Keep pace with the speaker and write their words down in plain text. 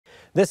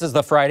This is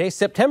the Friday,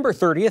 September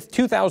 30th,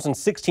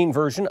 2016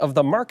 version of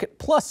the Market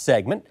Plus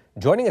segment.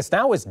 Joining us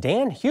now is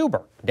Dan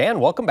Hueber. Dan,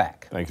 welcome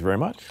back. Thanks very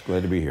much.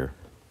 Glad to be here.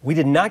 We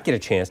did not get a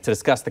chance to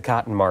discuss the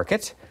cotton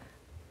market.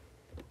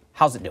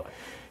 How's it doing?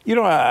 You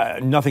know,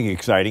 nothing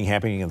exciting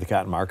happening in the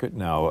cotton market.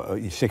 Now,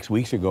 6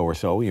 weeks ago or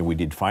so, we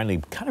did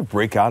finally kind of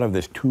break out of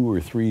this 2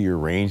 or 3 year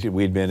range that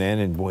we'd been in,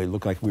 and boy, it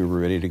looked like we were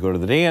ready to go to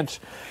the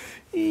dance.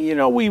 You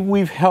know,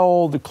 we've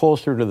held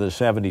closer to the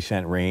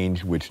 70-cent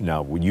range, which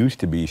now used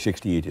to be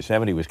 68 to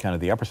 70 was kind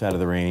of the upper side of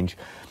the range.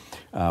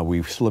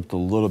 We've slipped a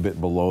little bit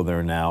below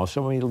there now.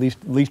 So at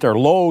least our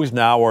lows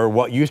now are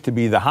what used to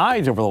be the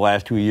highs over the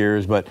last 2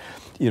 years, but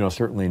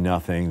certainly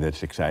nothing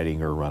that's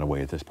exciting or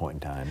runaway at this point in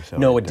time. So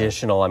no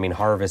additional,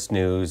 harvest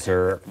news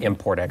or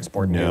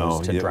import-export news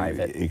to drive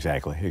it.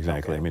 Exactly.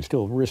 Okay.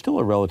 We're still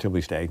a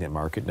relatively stagnant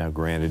market. Now,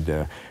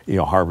 granted,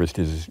 harvest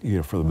is,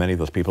 for many of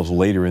those people,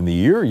 later in the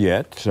year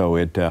yet. So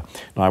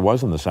I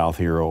was in the South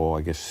here,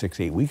 I guess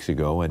 6-8 weeks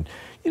ago, and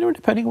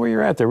depending where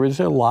you're at, there was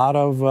a lot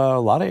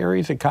of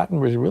areas that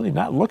cotton was really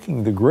not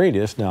looking the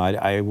greatest. Now,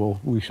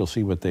 we shall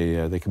see what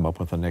they come up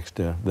with the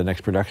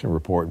next production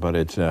report. But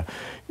it's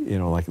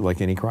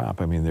like any crop.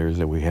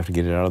 We have to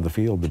get it out of the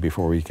field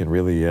before we can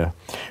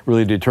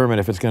really determine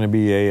if it's going to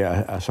be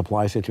a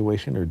supply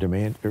situation or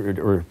demand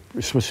or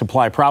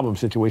supply problem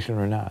situation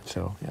or not.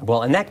 So yeah.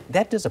 Well, and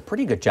that does a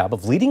pretty good job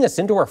of leading us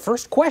into our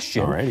first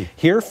question. Alrighty.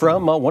 Here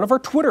from one of our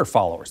Twitter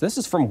followers. This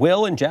is from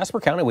Will in Jasper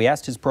County. We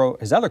asked his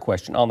other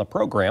question on the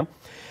program.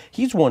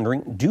 He's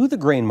wondering, do the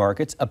grain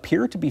markets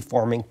appear to be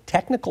forming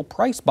technical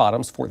price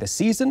bottoms for the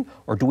season,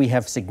 or do we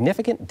have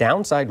significant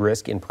downside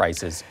risk in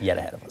prices yet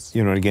ahead of us?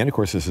 And again, of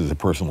course, this is a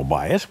personal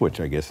bias, which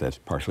I guess that's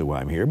partially why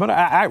I'm here. But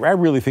I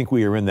really think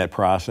we are in that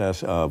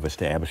process of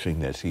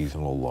establishing that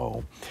seasonal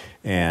low.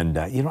 And,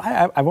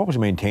 I've always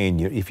maintained,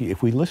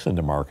 if we listen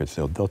to markets,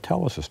 they'll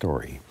tell us a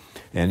story.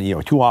 And,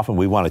 too often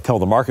we want to tell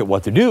the market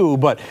what to do.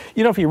 But,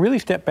 if you really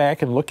step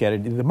back and look at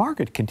it, the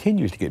market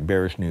continues to get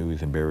bearish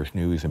news and bearish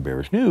news and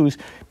bearish news,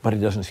 but it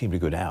doesn't seem to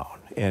go down.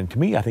 And to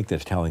me, I think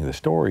that's telling the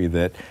story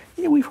that,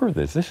 we've heard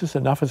this. This is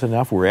enough is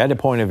enough. We're at a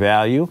point of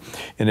value.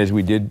 And as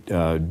we did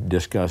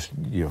discuss,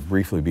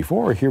 briefly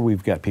before, here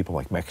we've got people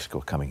like Mexico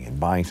coming in,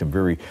 buying some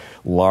very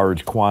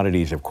large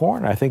quantities of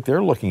corn. I think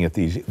they're looking at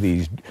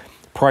these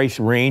price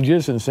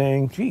ranges and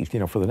saying, geez,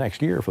 for the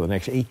next year, for the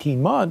next 18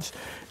 months,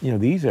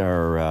 these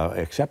are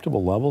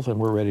acceptable levels and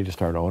we're ready to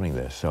start owning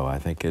this. So I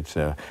think it's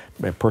a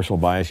personal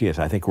bias. Yes,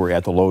 I think we're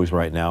at the lows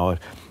right now.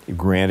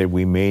 Granted,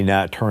 we may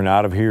not turn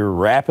out of here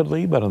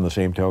rapidly, but on the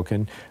same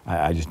token,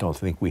 I just don't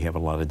think we have a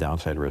lot of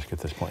downside risk at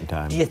this point in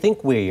time. Do you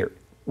think we're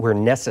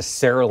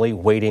necessarily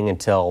waiting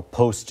until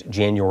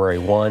post-January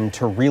 1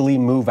 to really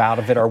move out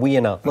of it? Are we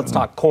in let's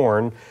talk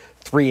corn,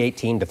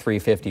 318 to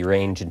 350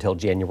 range until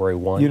January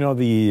 1?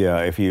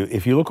 If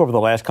you look over the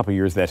last couple of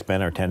years, that's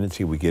been our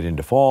tendency. We get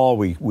into fall,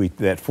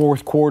 that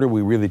fourth quarter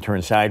we really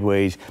turn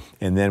sideways,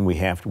 and then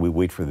we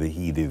wait for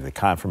either the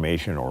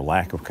confirmation or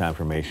lack of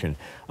confirmation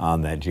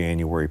on that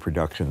January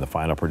production, the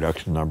final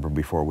production number,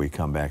 before we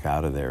come back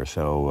out of there.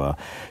 So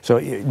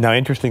now,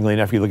 interestingly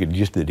enough, you look at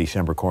just the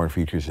December corn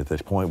futures at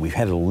this point. We've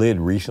had a lid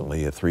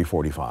recently at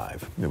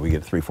 345. We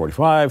get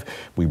 345,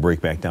 we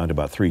break back down to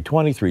about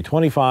 320,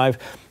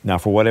 325. Now,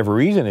 for whatever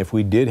reason, if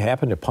we did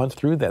happen to punch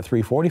through that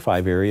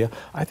 345 area,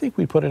 I think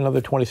we'd put another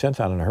 20 cents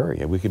on in a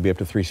hurry. We could be up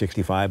to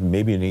 365,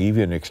 maybe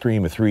even an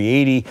extreme of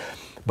 380.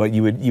 But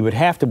you would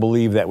have to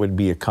believe that would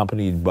be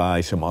accompanied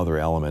by some other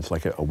elements,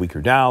 like a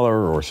weaker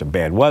dollar or some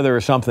bad weather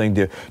or something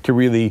to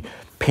really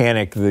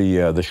panic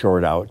the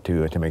short out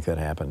to make that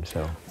happen.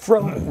 So,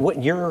 from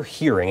what you're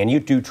hearing, and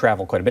you do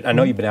travel quite a bit, I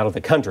know you've been out of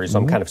the country, so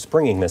I'm kind of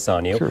springing this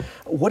on you. Sure.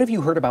 What have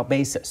you heard about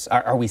basis?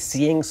 Are we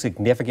seeing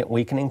significant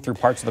weakening through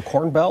parts of the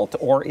Corn Belt,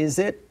 or is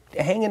it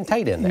hanging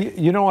tight in there?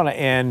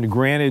 And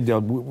granted,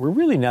 we're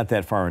really not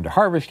that far into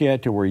harvest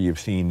yet to where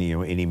you've seen,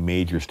 any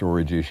major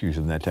storage issues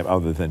and that type,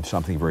 other than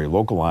something very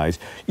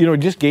localized.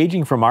 Just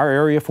gauging from our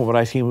area, from what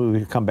I see when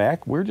we come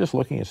back, we're just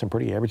looking at some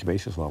pretty average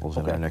basis levels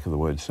in our neck of the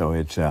woods. So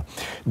it's,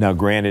 now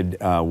granted,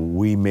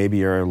 we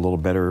maybe are a little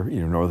better,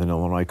 Northern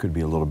Illinois could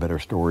be a little better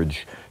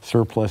storage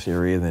surplus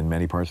area than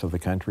many parts of the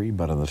country,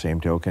 but on the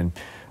same token,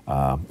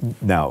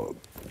 now,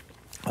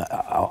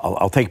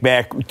 I'll take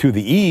back to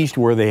the east,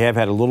 where they have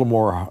had a little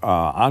more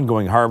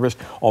ongoing harvest.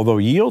 Although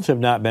yields have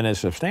not been as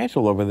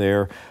substantial over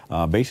there,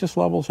 basis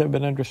levels have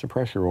been under some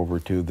pressure over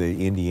to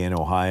the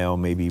Indiana, Ohio,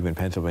 maybe even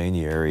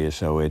Pennsylvania area.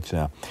 So it's,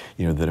 the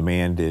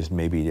demand is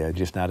maybe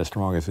just not as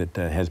strong as it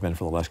has been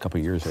for the last couple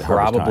of years.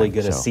 Probably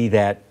going to see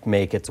that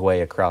make its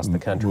way across the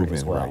country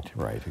as well.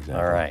 Right, exactly.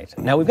 All right.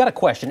 Now, we've got a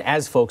question.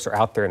 As folks are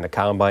out there in the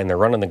combine, they're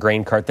running the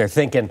grain cart, they're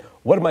thinking,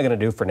 what am I going to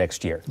do for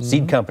next year?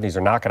 Seed companies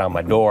are knocking on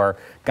my door.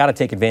 Got to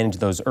take advantage of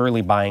those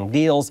early buying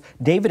deals.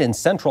 David in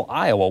Central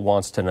Iowa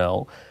wants to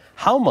know,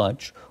 how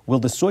much will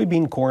the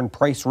soybean corn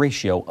price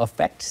ratio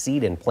affect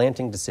seed and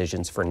planting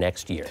decisions for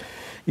next year?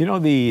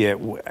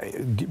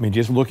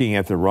 Just looking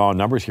at the raw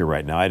numbers here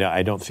right now,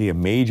 I don't see a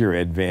major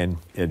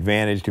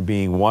advantage to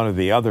being one or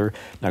the other.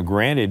 Now,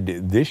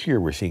 granted, this year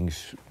we're seeing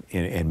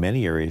in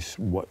many areas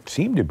what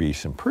seem to be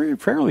some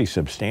fairly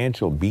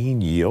substantial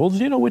bean yields,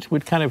 which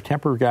would kind of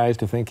temper guys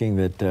to thinking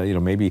that,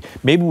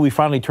 maybe we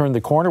finally turned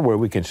the corner where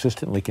we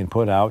consistently can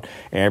put out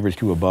average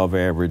to above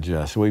average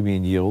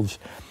soybean yields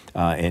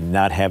and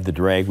not have the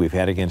drag we've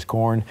had against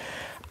corn.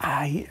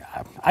 I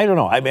don't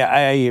know. I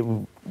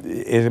mean,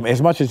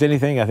 as much as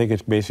anything, I think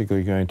it's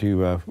basically going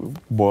to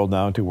boil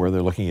down to where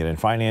they're looking at in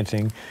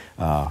financing.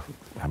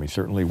 I mean,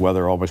 certainly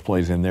weather always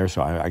plays in there,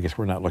 so I guess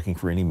we're not looking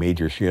for any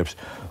major shifts.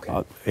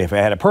 Okay. If I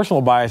had a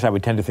personal bias, I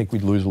would tend to think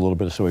we'd lose a little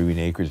bit of soybean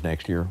acres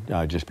next year,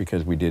 just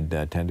because we did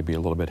tend to be a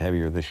little bit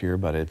heavier this year,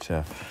 but it's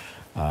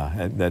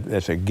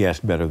that's a guess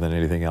better than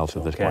anything else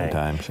at this point in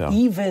time. So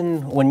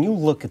even when you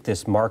look at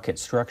this market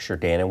structure,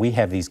 Dan, and we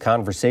have these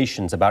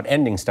conversations about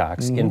ending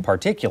stocks in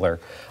particular,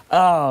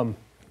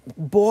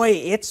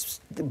 boy,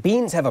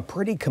 beans have a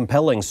pretty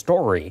compelling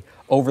story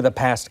over the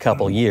past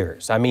couple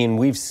years. I mean,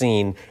 we've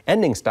seen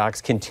ending stocks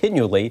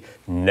continually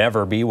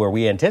never be where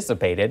we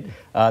anticipated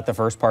at the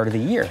first part of the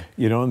year.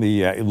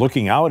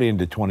 Looking out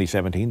into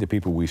 2017, the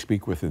people we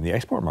speak with in the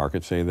export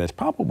market say that's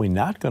probably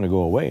not going to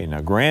go away.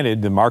 Now,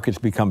 granted, the market's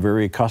become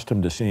very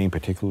accustomed to seeing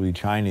particularly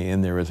China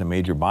in there as a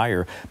major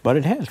buyer, but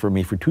it has for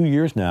me for 2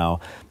 years now.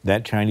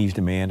 That Chinese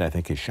demand, I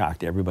think, has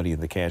shocked everybody in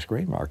the cash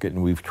grain market,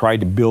 and we've tried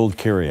to build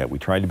carryout. We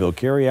tried to build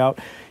carryout.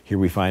 Here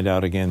we find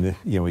out again,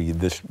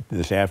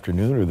 this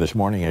afternoon, or this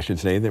morning, I should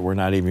say, that we're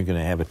not even going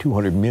to have a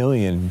 200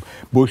 million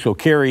bushel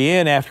carry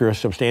in after a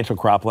substantial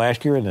crop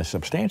last year and a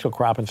substantial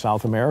crop in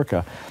South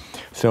America.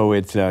 So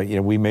it's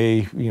we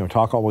may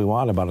talk all we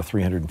want about a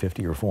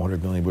 350 or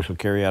 400 million bushel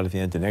carry out at the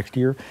end of next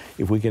year.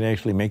 If we can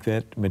actually make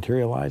that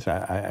materialize,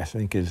 I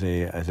think is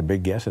a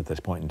big guess at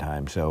this point in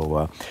time.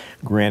 So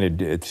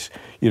granted, it's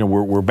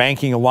we're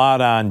banking a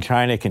lot on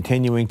China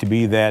continuing to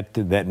be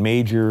that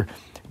major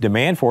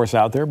demand force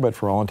out there, but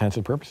for all intents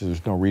and purposes,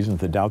 there's no reason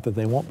to doubt that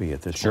they won't be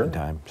at this point in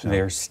time. So.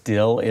 They're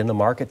still in the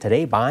market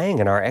today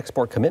buying, and our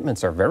export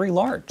commitments are very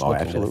large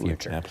looking into the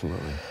future.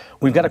 Absolutely.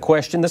 We've got a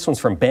question. This one's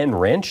from Ben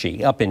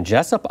Renshie up in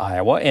Jessup,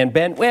 Iowa. And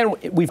Ben,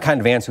 we've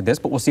kind of answered this,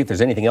 but we'll see if there's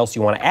anything else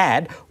you want to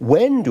add.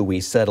 When do we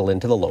settle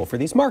into the low for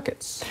these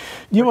markets?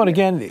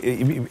 Again,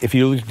 if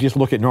you just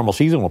look at normal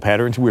seasonal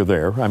patterns, we're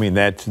there. I mean,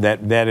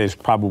 that is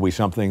probably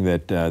something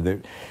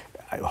that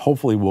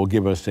hopefully will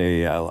give us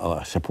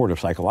a supportive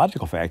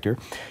psychological factor.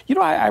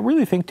 I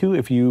really think, too,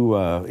 if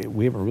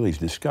we haven't really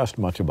discussed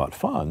much about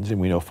funds, and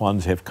we know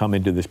funds have come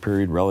into this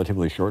period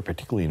relatively short,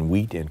 particularly in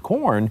wheat and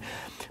corn.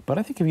 But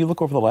I think if you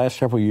look over the last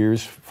several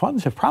years,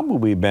 funds have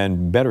probably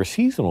been better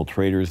seasonal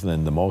traders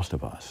than the most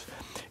of us.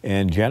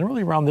 And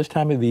generally around this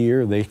time of the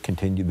year,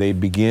 they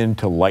begin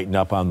to lighten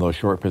up on those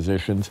short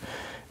positions.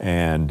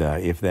 And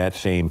if that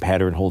same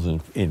pattern holds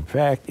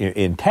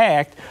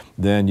intact,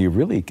 then you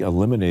really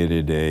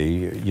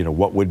eliminated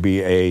what would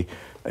be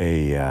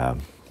a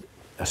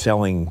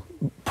selling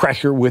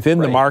pressure within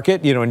the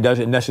market, and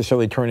doesn't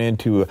necessarily turn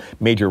into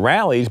major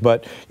rallies,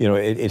 but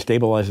it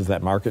stabilizes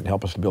that market and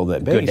helps us to build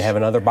that base. Good to have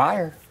another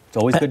buyer. It's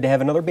always good to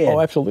have another bid.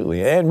 Oh,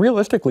 absolutely. And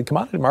realistically,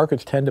 commodity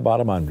markets tend to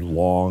bottom on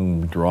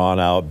long,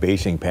 drawn-out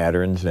basing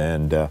patterns,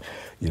 and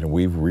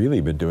we've really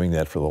been doing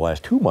that for the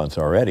last 2 months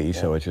already. Yeah.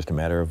 So it's just a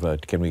matter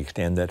of can we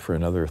extend that for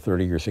another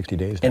 30 or 60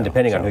 days now? And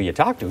depending on who you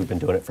talk to, we've been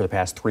doing it for the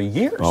past 3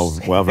 years. Oh,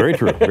 well, very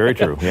true. Very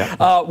true.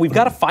 Yeah. We've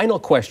got a final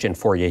question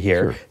for you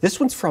here. Sure. This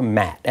one's from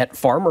Matt at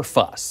Farmer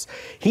Fuss.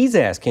 He's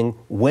asking,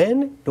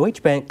 when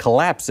Deutsche Bank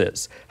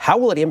collapses, how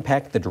will it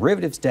impact the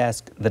derivatives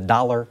desk, the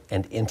dollar,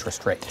 and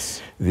interest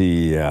rates?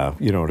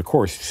 Of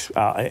course,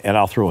 and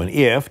I'll throw in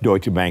if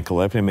Deutsche Bank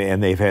collapsed,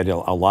 and they've had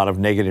a lot of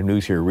negative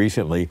news here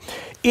recently.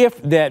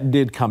 If that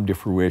did come to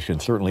fruition,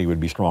 certainly it would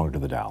be stronger to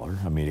the dollar.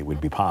 I mean, it would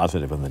be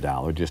positive in the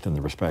dollar, just in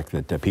the respect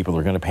that people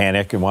are going to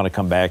panic and want to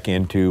come back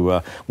into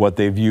what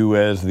they view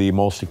as the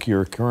most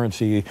secure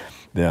currency,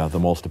 the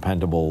most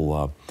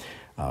dependable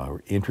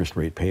interest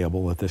rate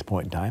payable at this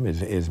point in time,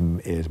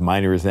 as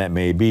minor as that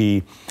may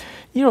be.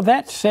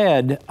 That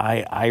said,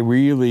 I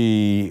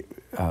really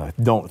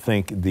don't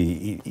think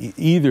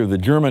either the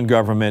German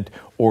government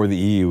or the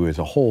EU as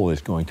a whole is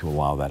going to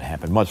allow that to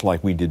happen, much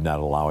like we did not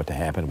allow it to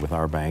happen with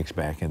our banks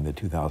back in the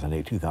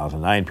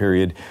 2008-2009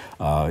 period.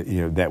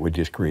 That would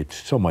just create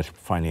so much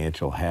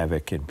financial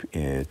havoc.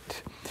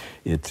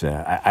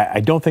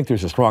 I don't think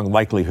there's a strong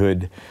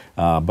likelihood,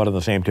 but on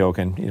the same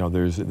token,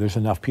 there's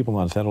enough people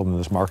unsettled in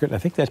this market. I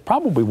think that's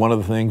probably one of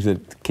the things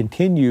that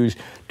continues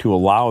to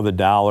allow the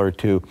dollar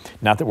to,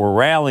 not that we're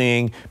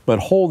rallying, but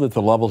hold at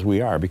the levels we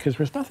are, because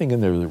there's nothing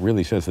in there that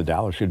really says the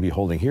dollar should be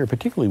holding here,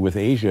 particularly with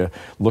Asia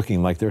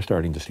looking like they're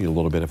starting to see a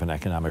little bit of an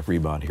economic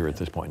rebound here at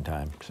this point in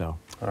time. So,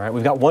 all right,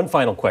 we've got one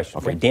final question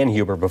for you, Dan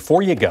Hueber.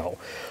 Before you go,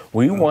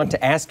 we want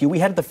to ask you, we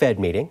had the Fed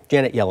meeting.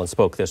 Janet Yellen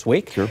spoke this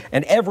week. Sure.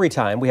 And every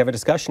time we have a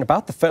discussion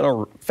about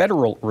the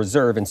Federal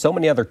Reserve and so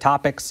many other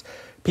topics,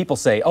 people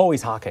say, oh,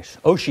 he's hawkish.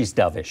 Oh, she's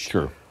dovish.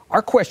 Sure.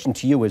 Our question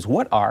to you is,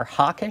 what are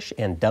hawkish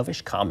and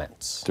dovish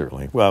comments?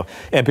 Certainly. Well,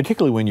 and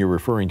particularly when you're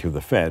referring to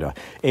the Fed,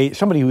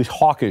 somebody who's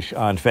hawkish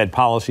on Fed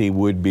policy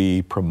would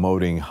be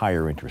promoting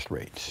higher interest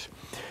rates.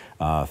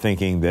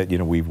 thinking that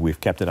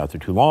we've kept it out there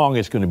too long.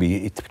 It's going to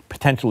be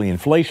potentially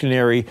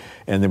inflationary,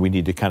 and then we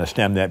need to kind of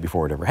stem that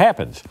before it ever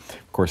happens.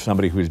 Of course,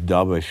 somebody who's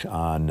dovish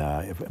on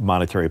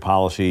monetary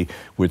policy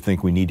would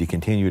think we need to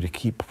continue to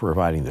keep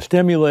providing the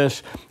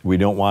stimulus. We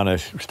don't want to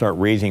start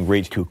raising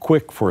rates too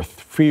quick for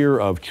fear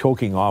of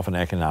choking off an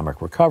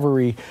economic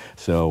recovery.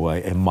 So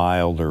a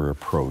milder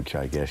approach,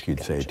 I guess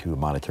you'd say, to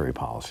monetary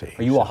policy.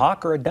 Are you a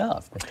hawk or a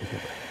dove, Mr.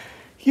 Hueber?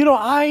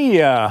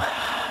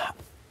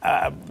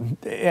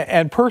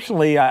 And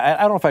personally, I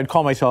don't know if I'd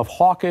call myself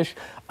hawkish.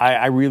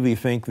 I really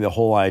think the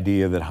whole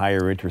idea that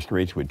higher interest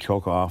rates would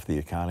choke off the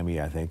economy,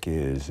 I think,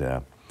 is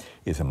a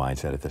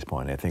mindset at this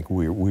point. I think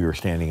we are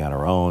standing on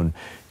our own.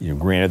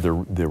 Granted,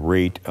 the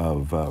rate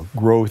of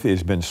growth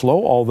has been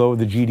slow, although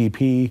the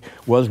GDP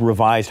was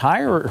revised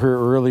higher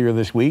earlier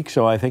this week.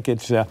 So I think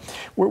it's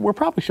we're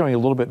probably showing a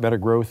little bit better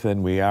growth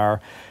than we are.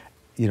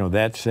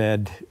 That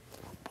said,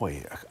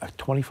 boy, a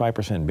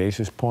 25%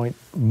 basis point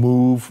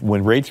move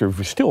when rates are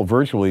still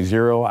virtually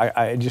zero,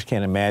 I just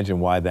can't imagine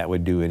why that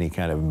would do any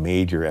kind of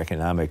major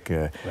economic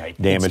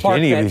damage to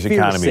any of these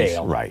economies.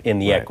 In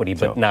the equity,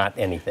 but not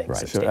anything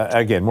substantial. So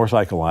again, more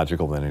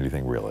psychological than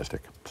anything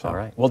realistic. So. All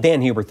right. Well, Dan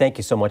Hueber, thank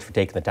you so much for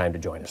taking the time to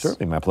join us.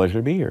 Certainly, my pleasure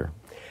to be here.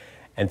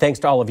 And thanks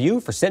to all of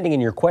you for sending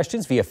in your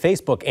questions via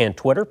Facebook and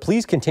Twitter.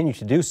 Please continue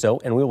to do so,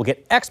 and we will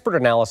get expert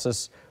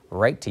analysis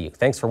right to you.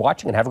 Thanks for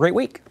watching, and have a great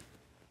week.